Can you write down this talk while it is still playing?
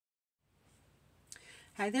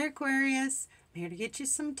Hi there, Aquarius. I'm here to get you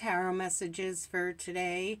some tarot messages for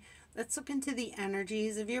today. Let's look into the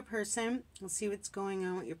energies of your person. We'll see what's going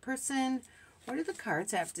on with your person. What do the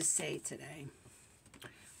cards have to say today?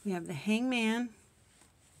 We have the Hangman.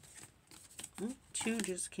 Two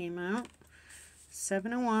just came out.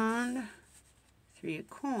 Seven of Wands. Three of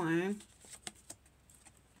Coin.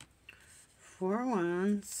 Four of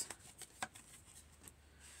Wands.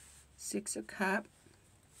 Six of Cups.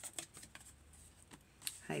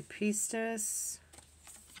 High Priestess,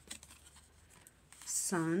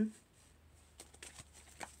 Sun,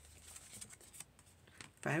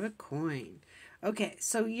 Five of Coin. Okay,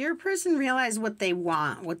 so your person realized what they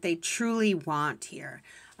want, what they truly want here.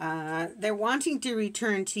 They're wanting to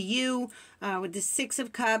return to you with the Six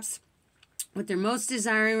of Cups. What they're most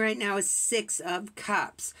desiring right now is Six of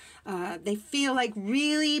Cups. They feel like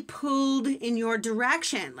really pulled in your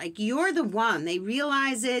direction. Like you're the one. They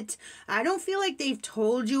realize it. I don't feel like they've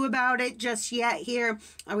told you about it just yet here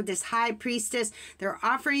with this High Priestess. They're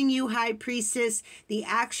offering you High Priestess. The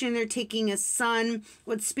action they're taking is Sun.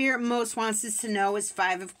 What Spirit most wants us to know is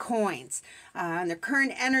Five of Coins. And their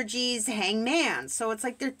current energies, Hangman. So it's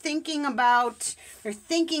like they're thinking about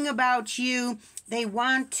you. They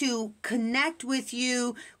want to connect with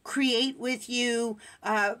you, create with you,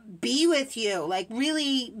 be with you, like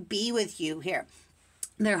really be with you here.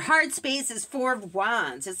 Their heart space is Four of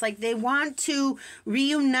Wands. It's like they want to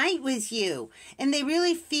reunite with you. And they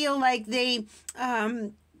really feel like they,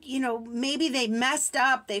 you know, maybe they messed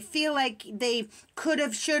up. They feel like they could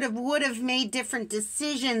have, should have, would have made different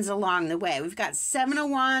decisions along the way. We've got Seven of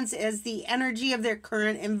Wands as the energy of their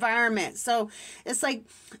current environment. So it's like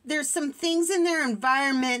there's some things in their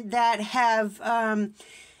environment that have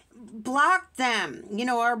blocked them, you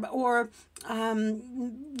know, or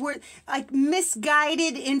were like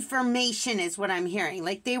misguided information is what I'm hearing.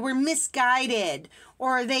 Like they were misguided,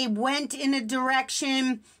 or they went in a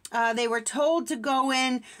direction they were told to go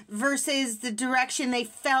in versus the direction they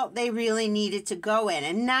felt they really needed to go in.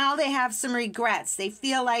 And now they have some regrets. They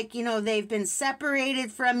feel like, you know, they've been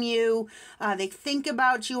separated from you. They think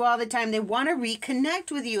about you all the time. They want to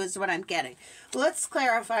reconnect with you is what I'm getting. Let's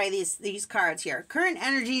clarify these cards here. Current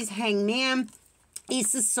energies, Hangman.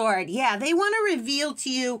 Ace of Sword. Yeah, they want to reveal to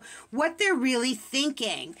you what they're really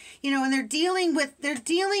thinking. You know, and they're dealing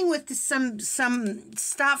with some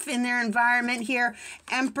stuff in their environment here.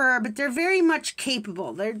 Emperor, but they're very much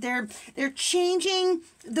capable. They're changing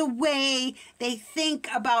the way they think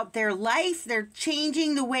about their life. They're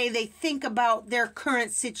changing the way they think about their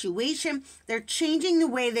current situation. They're changing the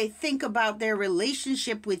way they think about their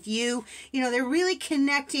relationship with you. You know, they're really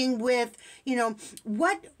connecting with, you know,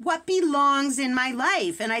 what belongs in my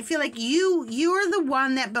life. And I feel like you're the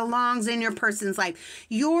one that belongs in your person's life.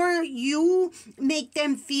 You make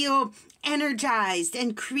them feel energized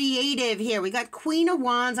and creative here. We got Queen of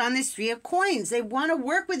Wands on this Three of Coins. They want to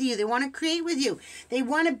work with you. They want to create with you. They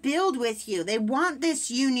want to build with you. They want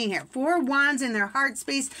this union here. Four of Wands in their heart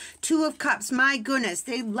space. Two of Cups. My goodness.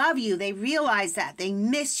 They love you. They realize that. They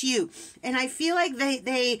miss you. And I feel like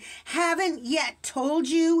they haven't yet told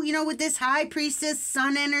you, you know, with this High Priestess,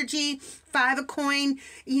 Sun energy, Five of Coin,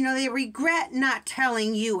 you know, they regret not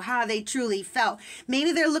telling you how they truly felt.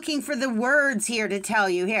 Maybe they're looking for the words here to tell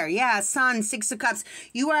you here. Yeah, Sun, Six of Cups.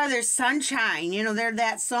 You are their sunshine. You know, they're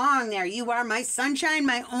that song there. You are my sunshine,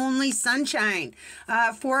 my only sunshine.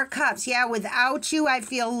 Four of Cups. Yeah, without you, I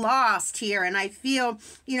feel lost here. And I feel,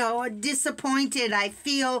 you know, disappointed. I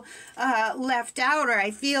feel left out, or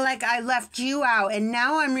I feel like I left you out. And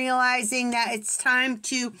now I'm realizing that it's time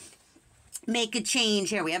to make a change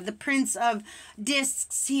here. We have the Prince of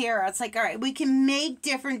Discs here. It's like, all right, we can make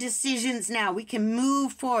different decisions now. We can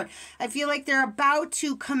move forward. I feel like they're about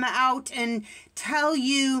to come out and tell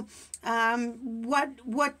you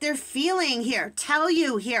what they're feeling here. Tell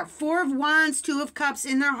you here. Four of Wands, Two of Cups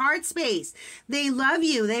in their heart space. They love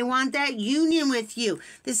you. They want that union with you.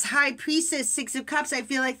 This High Priestess, Six of Cups, I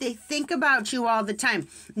feel like they think about you all the time.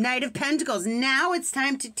 Knight of Pentacles. Now it's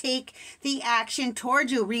time to take the action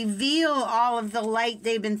towards you. Reveal all of the light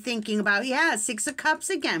they've been thinking about. Yeah, Six of Cups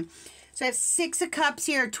again. So I have Six of Cups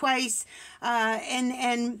here twice.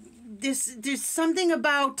 And there's something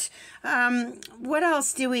about, what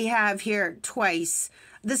else do we have here twice?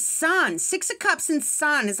 The Sun, Six of Cups and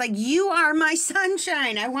Sun. It's like, you are my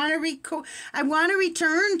sunshine. I want to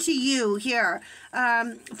return to you here.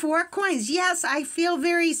 4 coins. Yes, I feel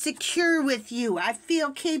very secure with you. I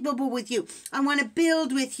feel capable with you. I want to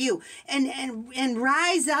build with you and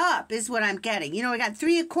rise up is what I'm getting. You know, we got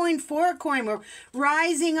 3 a coin, 4 a coin. We're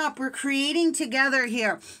rising up. We're creating together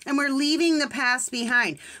here, and we're leaving the past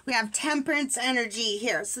behind. We have temperance energy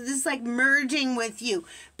here. So this is like merging with you,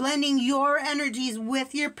 blending your energies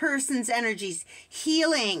with your person's energies,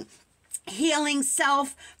 healing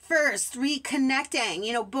self first, reconnecting.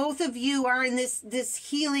 You know, both of you are in this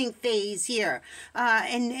healing phase here.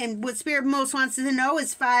 And what Spirit most wants to know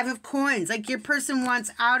is 5 of coins. Like your person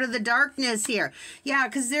wants out of the darkness here. Yeah,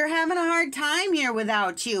 because they're having a hard time here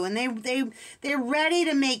without you. And they're ready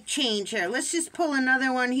to make change here. Let's just pull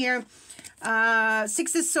another one here.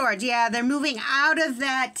 6 of Swords. Yeah, they're moving out of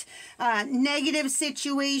that negative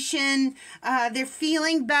situation. They're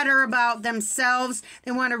feeling better about themselves.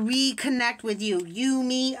 They want to reconnect with you. You,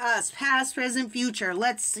 me, us, past, present, future.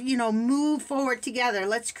 Let's, you know, move forward together.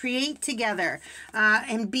 Let's create together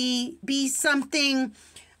and be something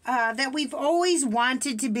that we've always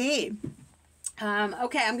wanted to be.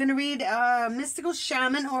 Okay, I'm going to read Mystical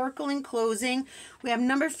Shaman Oracle in closing. We have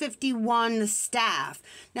number 51, the Staff.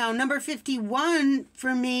 Now, number 51,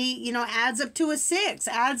 for me, you know, adds up to a 6.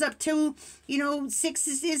 Adds up to, you know, 6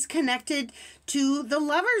 is connected to the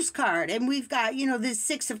Lover's card. And we've got, you know, this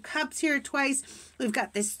 6 of Cups here twice. We've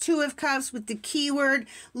got this 2 of Cups with the keyword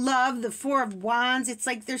love, the 4 of Wands. It's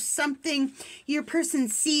like there's something your person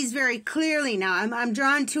sees very clearly now. I'm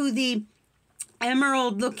drawn to the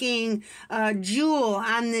emerald looking jewel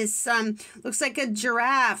on this looks like a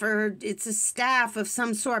giraffe, or it's a staff of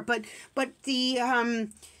some sort, but the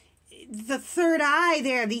third eye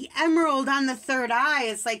there, the emerald on the third eye,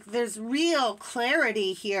 it's like there's real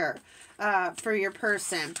clarity here for your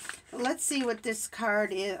person. Let's see what this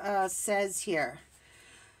card says here.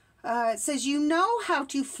 It says, you know how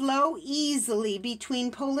to flow easily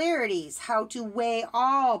between polarities, how to weigh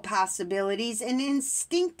all possibilities and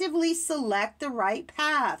instinctively select the right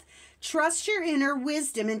path. Trust your inner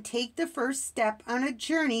wisdom and take the first step on a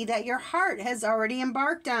journey that your heart has already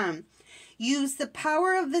embarked on. Use the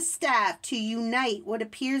power of the staff to unite what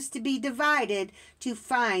appears to be divided to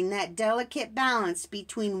find that delicate balance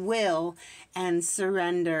between will and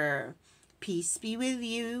surrender. Peace be with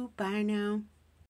you. Bye now.